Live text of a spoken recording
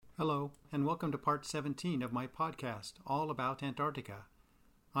Hello, and welcome to Part 17 of my podcast, All About Antarctica.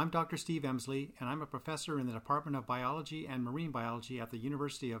 I'm Dr. Steve Emsley, and I'm a professor in the Department of Biology and Marine Biology at the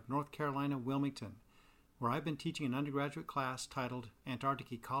University of North Carolina, Wilmington, where I've been teaching an undergraduate class titled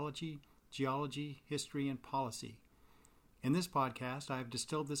Antarctic Ecology, Geology, History, and Policy. In this podcast, I have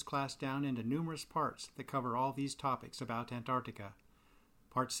distilled this class down into numerous parts that cover all these topics about Antarctica.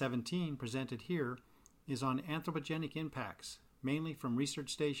 Part 17, presented here, is on anthropogenic impacts, mainly from research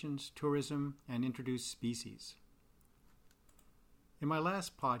stations, tourism, and introduced species. In my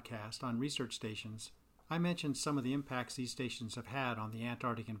last podcast on research stations, I mentioned some of the impacts these stations have had on the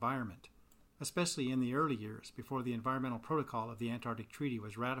Antarctic environment, especially in the early years before the environmental protocol of the Antarctic Treaty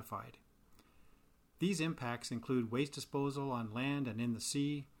was ratified. These impacts include waste disposal on land and in the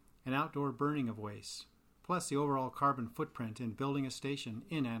sea, and outdoor burning of waste, plus the overall carbon footprint in building a station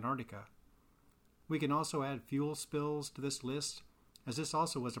in Antarctica. We can also add fuel spills to this list, as this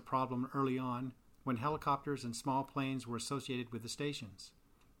also was a problem early on when helicopters and small planes were associated with the stations.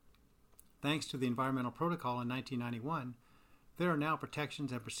 Thanks to the Environmental Protocol in 1991, there are now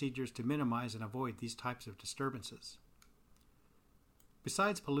protections and procedures to minimize and avoid these types of disturbances.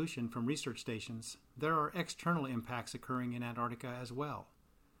 Besides pollution from research stations, there are external impacts occurring in Antarctica as well.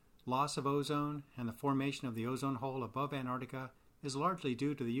 Loss of ozone and the formation of the ozone hole above Antarctica is largely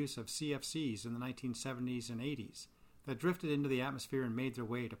due to the use of CFCs in the 1970s and 80s that drifted into the atmosphere and made their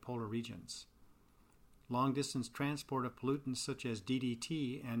way to polar regions. Long-distance transport of pollutants such as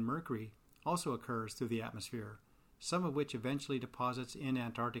DDT and mercury also occurs through the atmosphere, some of which eventually deposits in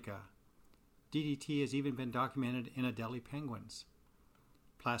Antarctica. DDT has even been documented in Adelie penguins.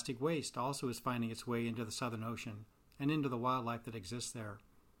 Plastic waste also is finding its way into the Southern Ocean and into the wildlife that exists there.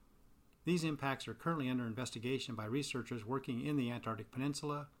 These impacts are currently under investigation by researchers working in the Antarctic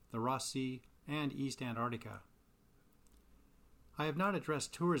Peninsula, the Ross Sea, and East Antarctica. I have not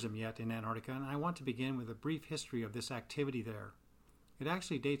addressed tourism yet in Antarctica, and I want to begin with a brief history of this activity there. It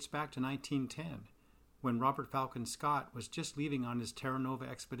actually dates back to 1910, when Robert Falcon Scott was just leaving on his Terra Nova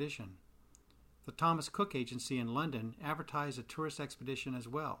expedition. The Thomas Cook Agency in London advertised a tourist expedition as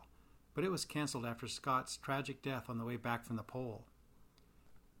well, but it was cancelled after Scott's tragic death on the way back from the pole.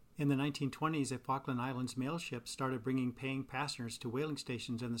 In the 1920s, a Falkland Islands mail ship started bringing paying passengers to whaling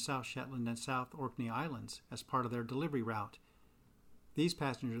stations in the South Shetland and South Orkney Islands as part of their delivery route. These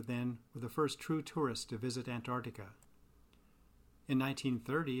passengers then were the first true tourists to visit Antarctica. In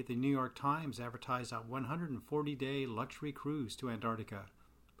 1930, the New York Times advertised a 140-day luxury cruise to Antarctica,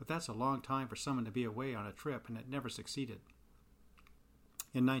 but that's a long time for someone to be away on a trip, and it never succeeded.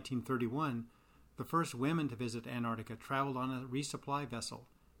 In 1931, the first women to visit Antarctica traveled on a resupply vessel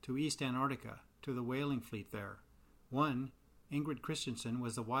to East Antarctica, to the whaling fleet there. One, Ingrid Christensen,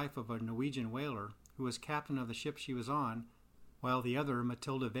 was the wife of a Norwegian whaler who was captain of the ship she was on, while the other,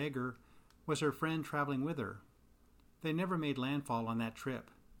 Matilda Veger, was her friend traveling with her. They never made landfall on that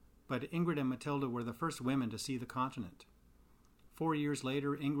trip, but Ingrid and Matilda were the first women to see the continent. 4 years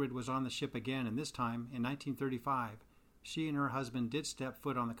later, Ingrid was on the ship again, and this time, in 1935, she and her husband did step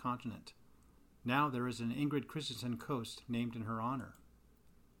foot on the continent. Now there is an Ingrid Christensen coast named in her honor.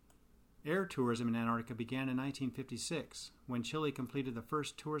 Air tourism in Antarctica began in 1956, when Chile completed the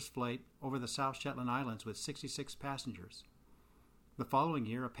first tourist flight over the South Shetland Islands with 66 passengers. The following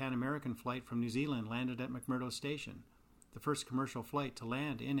year, a Pan-American flight from New Zealand landed at McMurdo Station, the first commercial flight to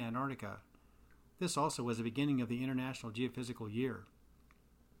land in Antarctica. This also was the beginning of the International Geophysical Year.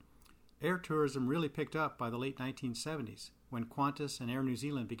 Air tourism really picked up by the late 1970s, when Qantas and Air New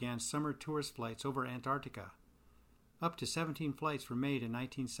Zealand began summer tourist flights over Antarctica. Up to 17 flights were made in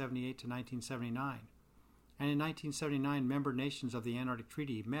 1978 to 1979, and in 1979 member nations of the Antarctic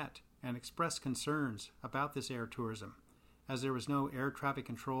Treaty met and expressed concerns about this air tourism, as there was no air traffic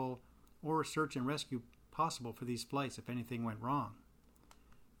control or search and rescue possible for these flights if anything went wrong.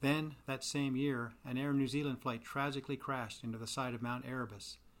 Then, that same year, an Air New Zealand flight tragically crashed into the side of Mount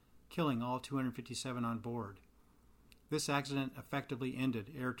Erebus, killing all 257 on board. This accident effectively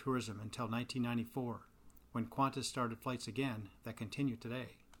ended air tourism until 1994, when Qantas started flights again that continue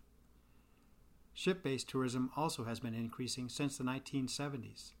today. Ship-based tourism also has been increasing since the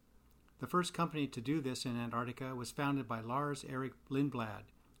 1970s. The first company to do this in Antarctica was founded by Lars Erik Lindblad,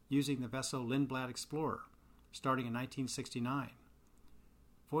 using the vessel Lindblad Explorer, starting in 1969.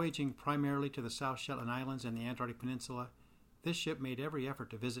 Voyaging primarily to the South Shetland Islands and the Antarctic Peninsula, this ship made every effort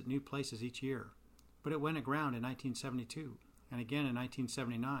to visit new places each year, but it went aground in 1972 and again in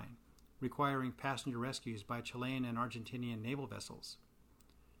 1979, requiring passenger rescues by Chilean and Argentinian naval vessels.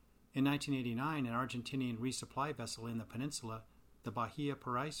 In 1989, an Argentinian resupply vessel in the peninsula, the Bahia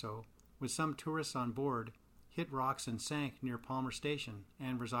Paraiso, with some tourists on board, hit rocks and sank near Palmer Station,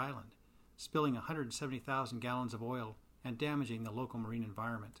 Andros Island, spilling 170,000 gallons of oil and damaging the local marine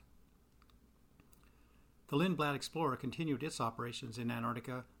environment. The Lindblad Explorer continued its operations in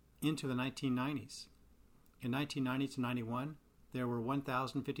Antarctica into the 1990s. In 1990 to 91, there were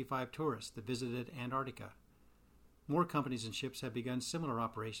 1,055 tourists that visited Antarctica. More companies and ships have begun similar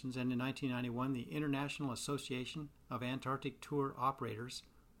operations, and in 1991, the International Association of Antarctic Tour Operators,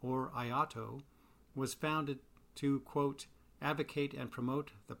 or IAATO, was founded to, quote, advocate and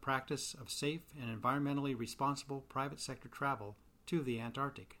promote the practice of safe and environmentally responsible private sector travel to the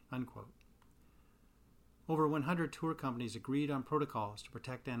Antarctic, unquote. Over 100 tour companies agreed on protocols to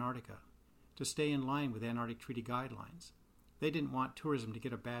protect Antarctica, to stay in line with Antarctic Treaty guidelines. They didn't want tourism to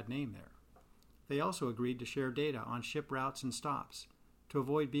get a bad name there. They also agreed to share data on ship routes and stops, to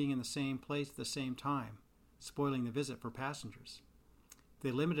avoid being in the same place at the same time, spoiling the visit for passengers.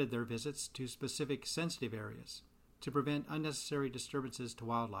 They limited their visits to specific sensitive areas, to prevent unnecessary disturbances to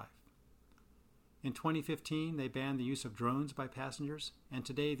wildlife. In 2015, they banned the use of drones by passengers, and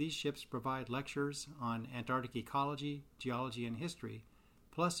today these ships provide lectures on Antarctic ecology, geology, and history,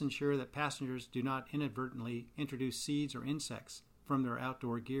 plus ensure that passengers do not inadvertently introduce seeds or insects from their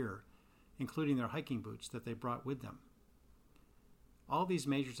outdoor gear, including their hiking boots that they brought with them. All these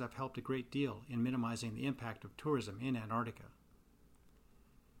measures have helped a great deal in minimizing the impact of tourism in Antarctica.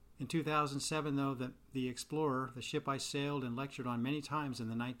 In 2007, though, the Explorer, the ship I sailed and lectured on many times in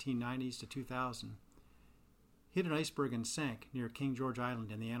the 1990s to 2000, hit an iceberg and sank near King George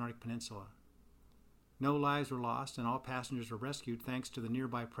Island in the Antarctic Peninsula. No lives were lost and all passengers were rescued thanks to the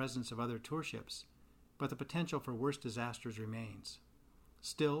nearby presence of other tour ships, but the potential for worse disasters remains.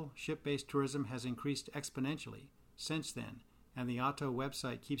 Still, ship-based tourism has increased exponentially since then, and the IAATO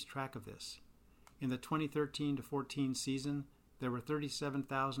website keeps track of this. In the 2013 to 14 season, there were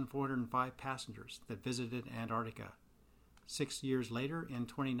 37,405 passengers that visited Antarctica. 6 years later, in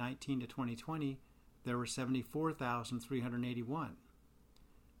 2019 to 2020, there were 74,381.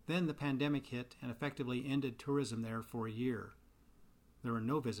 Then the pandemic hit and effectively ended tourism there for a year. There were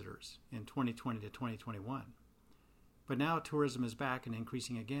no visitors in 2020 to 2021. But now tourism is back and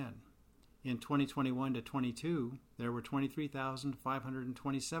increasing again. In 2021 to 22, there were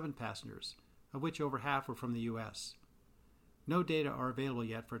 23,527 passengers, of which over half were from the U.S. No data are available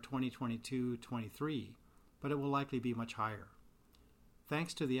yet for 2022-23, but it will likely be much higher.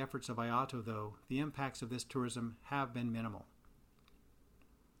 Thanks to the efforts of IAATO, though, the impacts of this tourism have been minimal.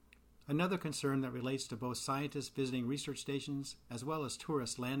 Another concern that relates to both scientists visiting research stations as well as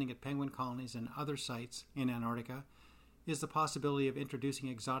tourists landing at penguin colonies and other sites in Antarctica is the possibility of introducing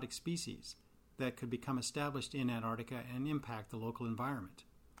exotic species that could become established in Antarctica and impact the local environment.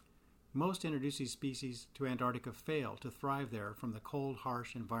 Most introduced species to Antarctica fail to thrive there from the cold,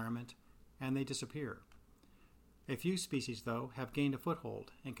 harsh environment, and they disappear. A few species, though, have gained a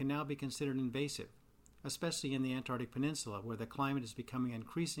foothold and can now be considered invasive, especially in the Antarctic Peninsula, where the climate is becoming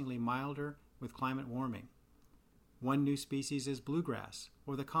increasingly milder with climate warming. One new species is bluegrass,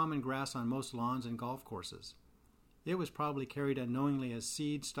 or the common grass on most lawns and golf courses. It was probably carried unknowingly as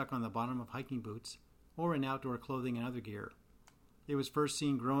seed stuck on the bottom of hiking boots or in outdoor clothing and other gear. It was first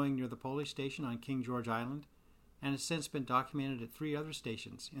seen growing near the Polish station on King George Island, and has since been documented at 3 other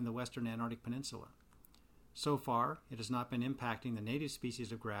stations in the western Antarctic Peninsula. So far, it has not been impacting the native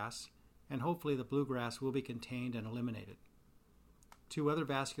species of grass, and hopefully the bluegrass will be contained and eliminated. 2 other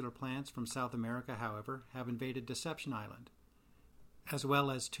vascular plants from South America, however, have invaded Deception Island, as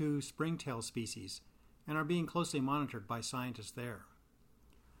well as 2 springtail species, and are being closely monitored by scientists there.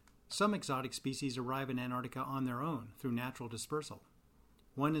 Some exotic species arrive in Antarctica on their own through natural dispersal.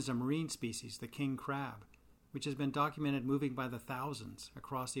 One is a marine species, the king crab, which has been documented moving by the thousands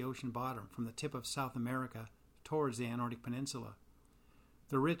across the ocean bottom from the tip of South America towards the Antarctic Peninsula.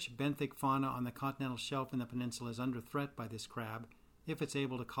 The rich benthic fauna on the continental shelf in the peninsula is under threat by this crab if it's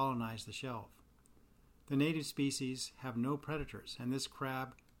able to colonize the shelf. The native species have no predators, and this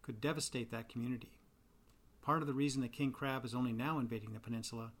crab could devastate that community. Part of the reason the king crab is only now invading the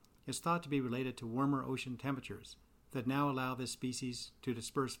peninsula is thought to be related to warmer ocean temperatures that now allow this species to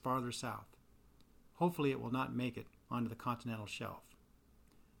disperse farther south. Hopefully it will not make it onto the continental shelf.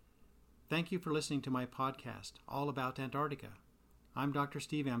 Thank you for listening to my podcast, All About Antarctica. I'm Dr.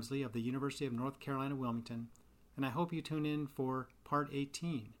 Steve Emsley of the University of North Carolina, Wilmington, and I hope you tune in for Part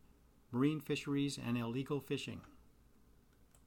 18, Marine Fisheries and Illegal Fishing.